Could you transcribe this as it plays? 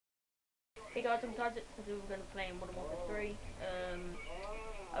Hey guys, I'm Taz. We were going to play in Modern Warfare 3.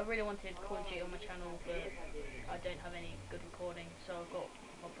 I really wanted Call of Duty on my channel, but I don't have any good recording, so I've got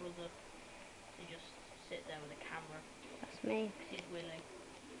my brother to just sit there with a camera. That's me. Because he's willing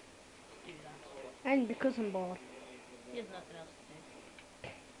to do that. And because I'm bored. He has nothing else to do.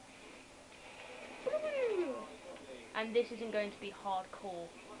 And this isn't going to be hardcore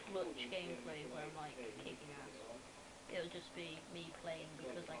clutch gameplay where I'm like kicking ass. It'll just be me playing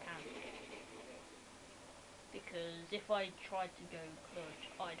because I can. Because if I tried to go clutch,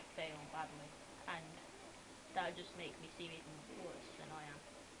 I'd fail badly, and that would just make me seem even worse than I am.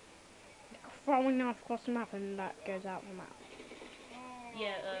 Throwing knife across the map and that goes out the map.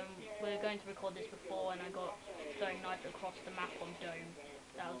 Yeah, we were going to record this before and I got throwing knife across the map on Dome.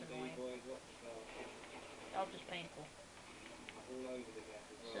 That was annoying. That was just painful.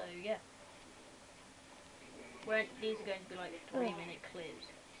 So yeah. These are going to be like 3-minute clips,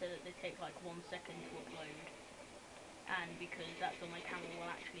 so that they take like 1 second to upload. And because that's all my camera will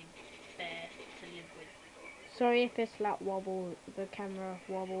actually bear to live with. Sorry if it's like the camera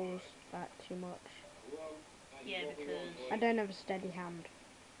wobbles that too much. Yeah, because I don't have a steady hand.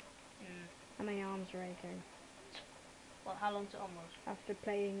 Mm. And my arms are aching. Well, how long's it almost? After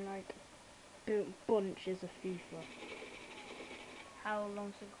playing like bunches of FIFA. How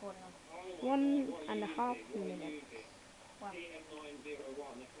long's the recording on? 1.5 minutes. Wow.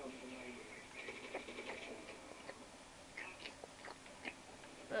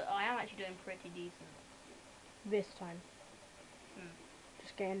 But I am actually doing pretty decent. This time. Hmm.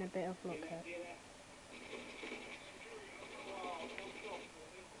 Just getting a bit of luck here.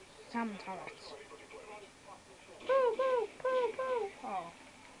 Sam turrets. Boo, boo, boo, boo. Oh.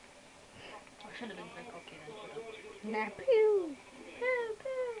 I should have been so cocky then. Nah, pew. Pew,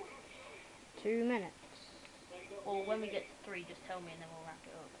 pew. 2 minutes. Or when we get to 3, just tell me and then we'll wrap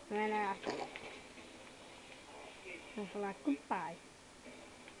it up. And then after that. I feel like goodbye.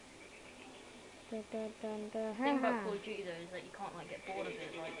 The thing about Call of Duty though is that you can't like get bored of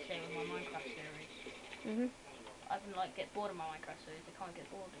it, like say with my Minecraft series. I can like get bored of my Minecraft series. I can't get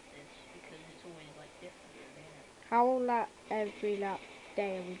bored of this because it's always like different, really, isn't it? How every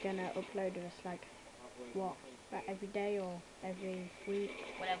day are we gonna upload this? Like what? Like every day or every week?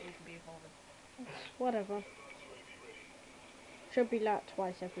 Whatever we can be involved in. Whatever. Should be like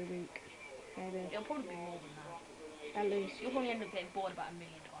twice every week, maybe. It'll probably be more than that. At least. You'll probably end up getting bored about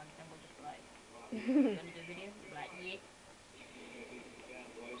 1,000,000 times, then we'll just be like, you gonna do a video? We'll be like, yeah.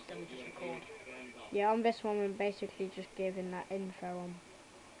 So then we'll just record. Yeah, on this one we're basically just giving that info on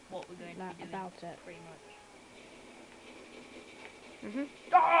what we're going to be doing about it. Pretty much.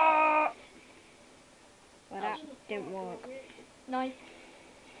 Ah! Well, that didn't work. Nice.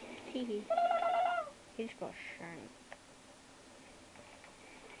 Hee. He just got shanked.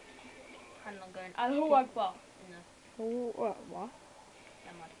 And I'm going, Allahu Akbar. Oh, what?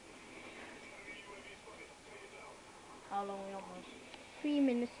 Never mind. How long are we almost? 3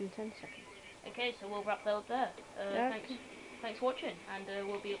 minutes and 10 seconds. Okay, so we'll wrap that up there. Thanks for watching, and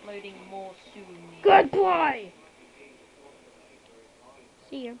we'll be uploading more soon. Goodbye!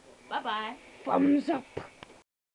 See you. Bye bye. Thumbs up.